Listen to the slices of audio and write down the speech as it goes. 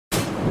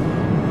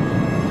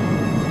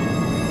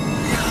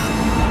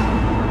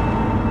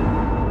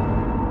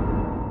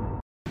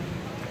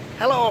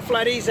Hello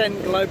flatties and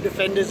globe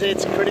defenders,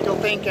 it's Critical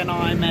Think and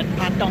I'm at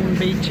Patong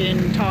Beach in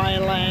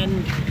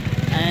Thailand,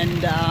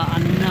 and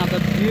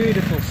another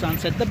beautiful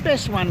sunset, the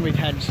best one we've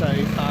had so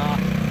far,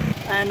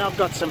 and I've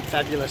got some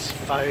fabulous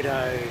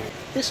photos.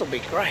 This will be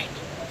great.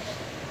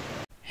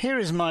 Here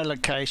is my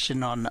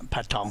location on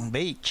Patong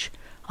Beach.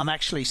 I'm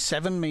actually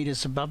 7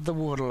 meters above the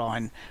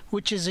waterline,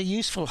 which is a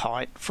useful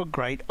height for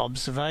great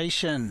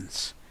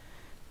observations.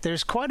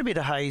 There's quite a bit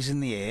of haze in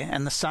the air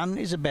and the sun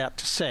is about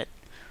to set.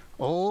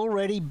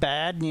 Already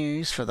bad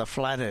news for the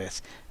flat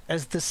earth,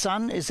 as the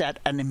sun is at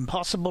an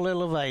impossible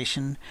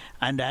elevation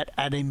and at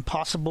an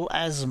impossible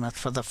azimuth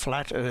for the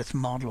flat earth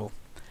model.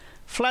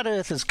 Flat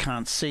earthers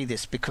can't see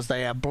this because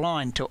they are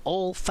blind to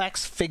all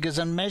facts, figures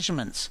and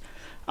measurements.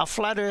 A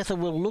flat earther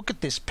will look at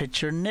this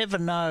picture and never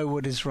know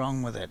what is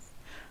wrong with it.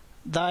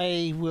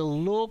 They will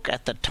look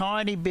at the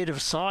tiny bit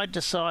of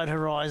side-to-side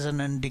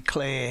horizon and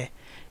declare,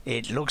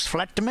 "It looks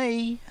flat to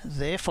me,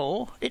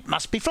 therefore it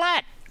must be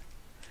flat."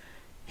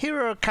 Here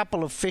are a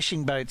couple of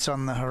fishing boats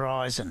on the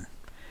horizon.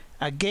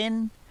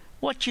 Again,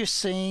 what you're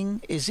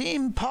seeing is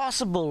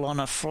impossible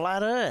on a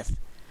flat earth.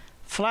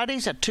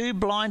 Flatties are too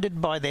blinded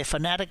by their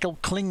fanatical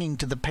clinging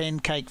to the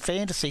pancake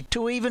fantasy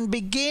to even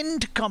begin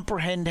to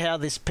comprehend how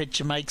this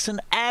picture makes an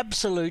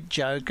absolute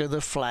joke of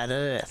the flat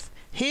earth.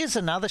 Here's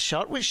another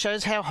shot which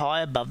shows how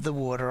high above the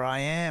water I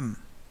am.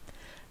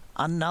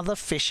 Another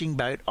fishing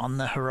boat on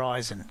the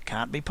horizon.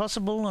 Can't be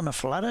possible on a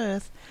flat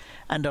earth.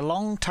 And a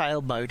long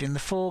tail boat in the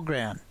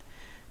foreground.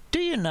 Do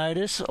you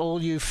notice,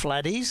 all you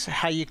flatties,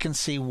 how you can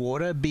see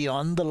water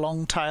beyond the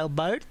long tail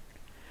boat?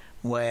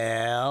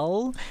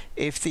 Well,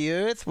 if the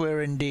earth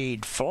were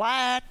indeed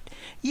flat,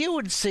 you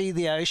would see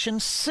the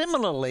ocean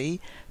similarly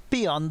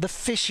beyond the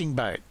fishing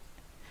boat.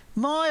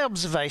 My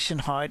observation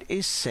height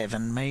is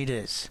 7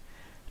 meters.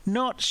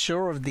 Not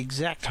sure of the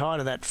exact height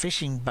of that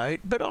fishing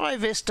boat, but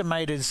I've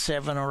estimated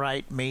 7 or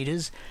 8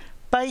 meters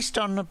based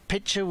on a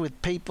picture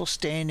with people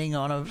standing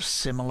on a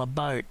similar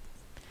boat.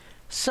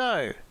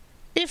 So,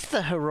 if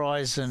the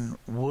horizon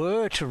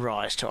were to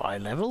rise to eye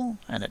level,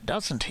 and it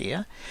doesn't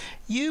here,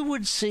 you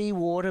would see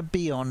water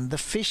beyond the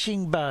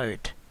fishing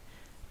boat,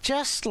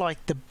 just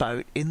like the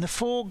boat in the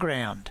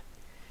foreground.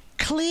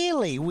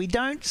 Clearly, we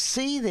don't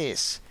see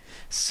this.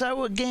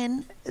 So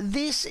again,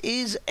 this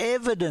is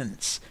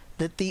evidence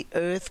that the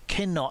earth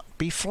cannot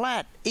be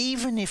flat,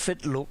 even if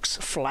it looks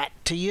flat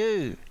to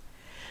you.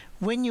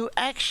 When you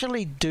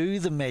actually do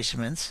the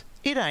measurements,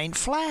 it ain't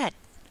flat.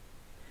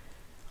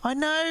 I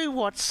know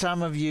what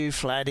some of you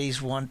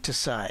flatties want to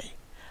say.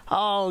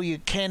 Oh, you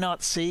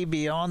cannot see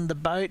beyond the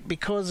boat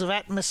because of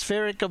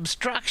atmospheric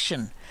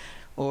obstruction,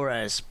 or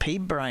as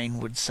P-Brain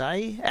would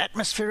say,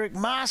 atmospheric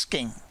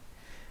masking.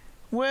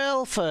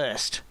 Well,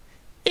 first,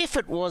 if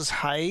it was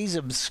haze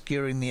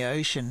obscuring the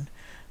ocean,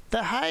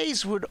 the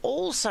haze would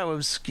also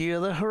obscure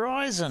the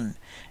horizon.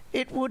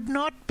 It would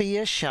not be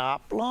a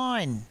sharp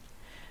line.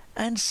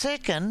 And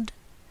second,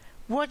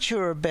 what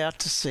you're about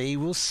to see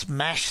will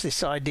smash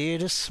this idea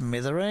to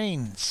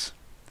smithereens.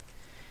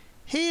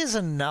 Here's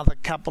another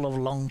couple of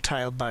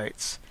long-tail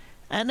boats.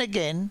 And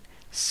again,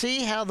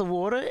 see how the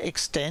water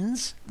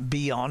extends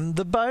beyond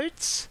the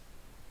boats?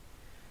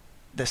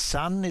 The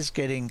sun is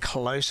getting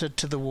closer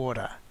to the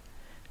water.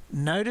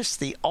 Notice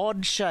the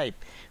odd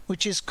shape,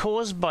 which is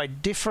caused by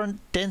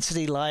different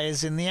density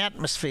layers in the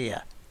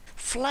atmosphere.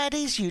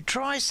 Flatties, you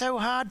try so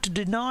hard to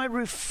deny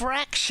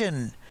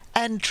refraction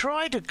and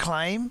try to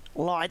claim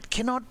light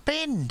cannot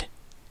bend.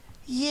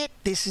 Yet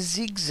this is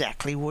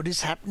exactly what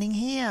is happening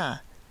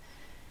here.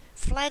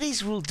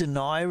 Flatties will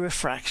deny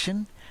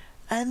refraction,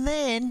 and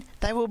then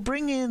they will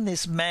bring in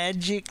this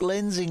magic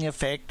lensing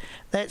effect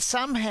that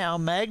somehow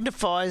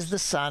magnifies the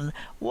sun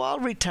while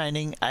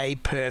retaining a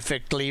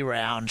perfectly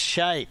round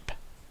shape.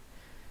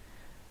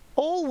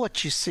 All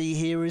what you see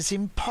here is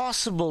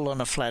impossible on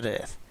a flat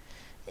earth.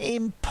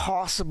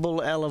 Impossible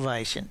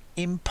elevation,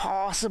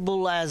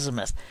 impossible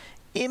azimuth,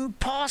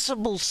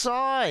 impossible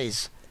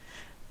size.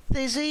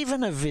 There's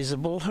even a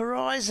visible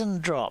horizon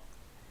drop.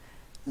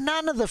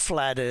 None of the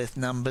flat earth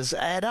numbers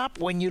add up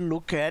when you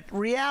look at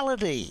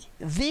reality.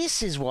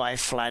 This is why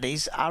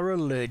flatties are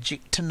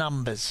allergic to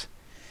numbers.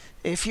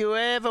 If you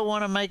ever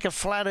want to make a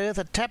flat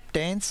earther tap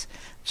dance,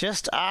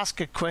 just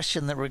ask a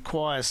question that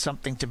requires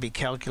something to be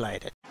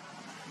calculated.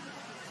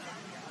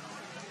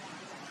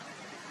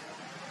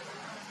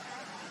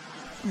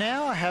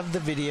 Now I have the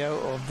video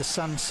of the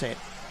sunset.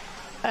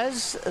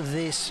 As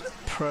this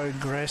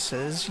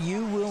progresses,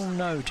 you will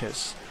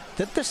notice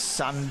that the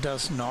sun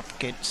does not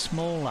get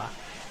smaller.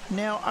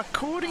 Now,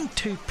 according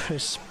to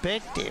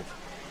perspective,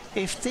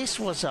 if this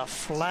was a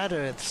flat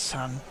earth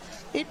sun,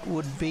 it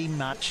would be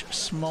much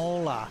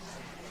smaller.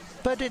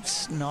 But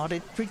it's not,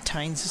 it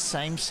retains the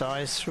same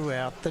size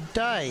throughout the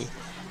day.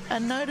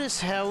 And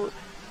notice how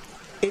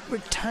it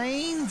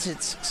retains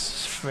its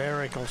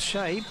spherical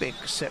shape,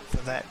 except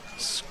for that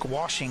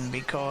squashing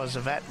because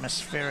of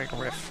atmospheric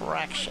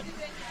refraction.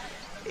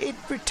 It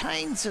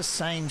retains the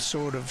same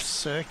sort of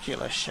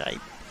circular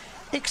shape,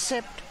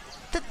 except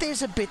that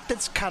there's a bit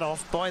that's cut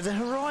off by the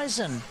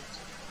horizon.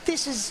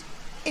 This is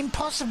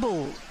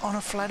Impossible on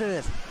a flat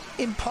earth.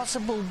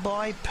 Impossible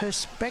by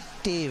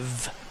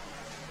perspective.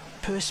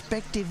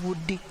 Perspective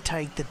would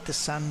dictate that the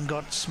sun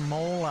got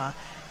smaller,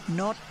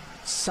 not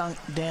sunk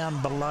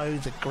down below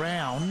the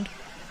ground.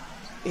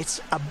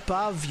 It's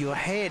above your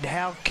head.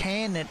 How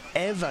can it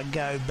ever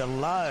go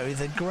below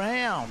the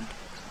ground?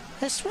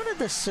 That's one of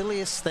the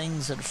silliest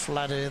things that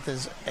flat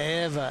earthers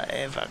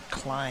ever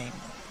claim.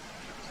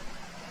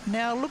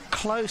 Now look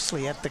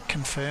closely at the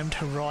confirmed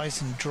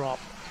horizon drop.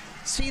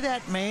 See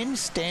that man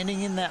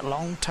standing in that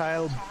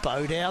long-tailed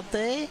boat out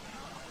there?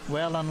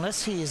 Well,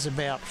 unless he is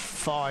about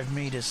 5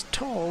 meters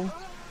tall,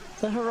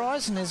 the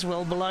horizon is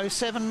well below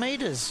 7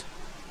 meters.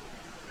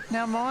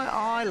 Now my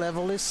eye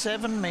level is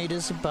 7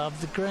 meters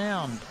above the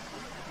ground,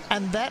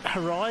 and that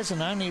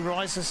horizon only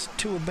rises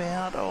to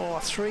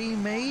about 3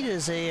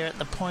 meters there at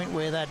the point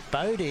where that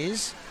boat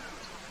is.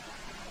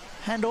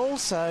 And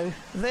also,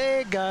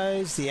 there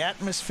goes the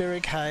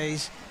atmospheric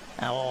haze,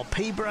 our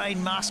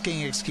pea-brain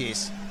masking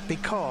excuse,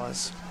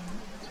 because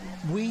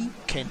we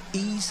can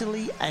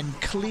easily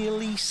and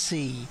clearly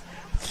see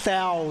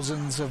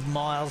thousands of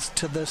miles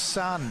to the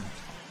sun.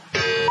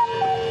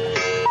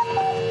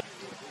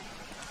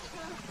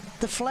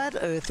 The flat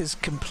earth is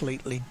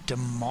completely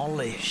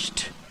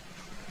demolished.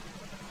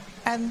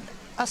 And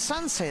a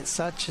sunset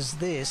such as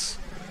this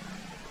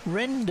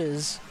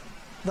renders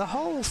the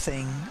whole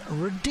thing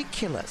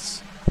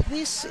ridiculous.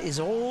 This is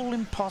all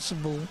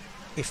impossible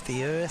if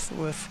the earth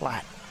were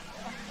flat.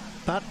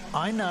 But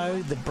I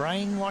know the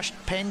brainwashed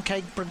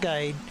pancake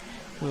brigade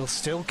will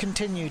still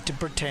continue to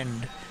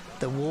pretend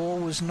the war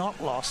was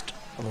not lost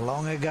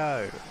long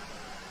ago.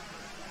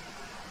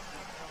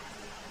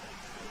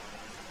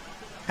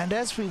 And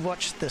as we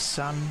watch the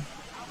sun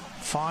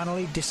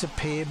finally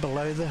disappear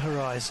below the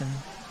horizon,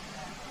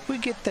 we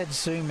get that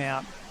zoom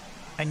out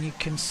and you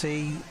can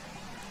see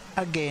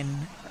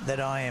again that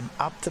I am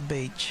up the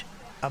beach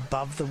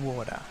above the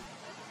water.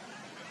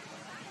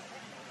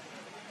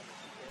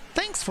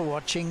 Thanks for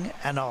watching,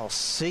 and I'll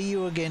see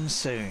you again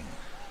soon.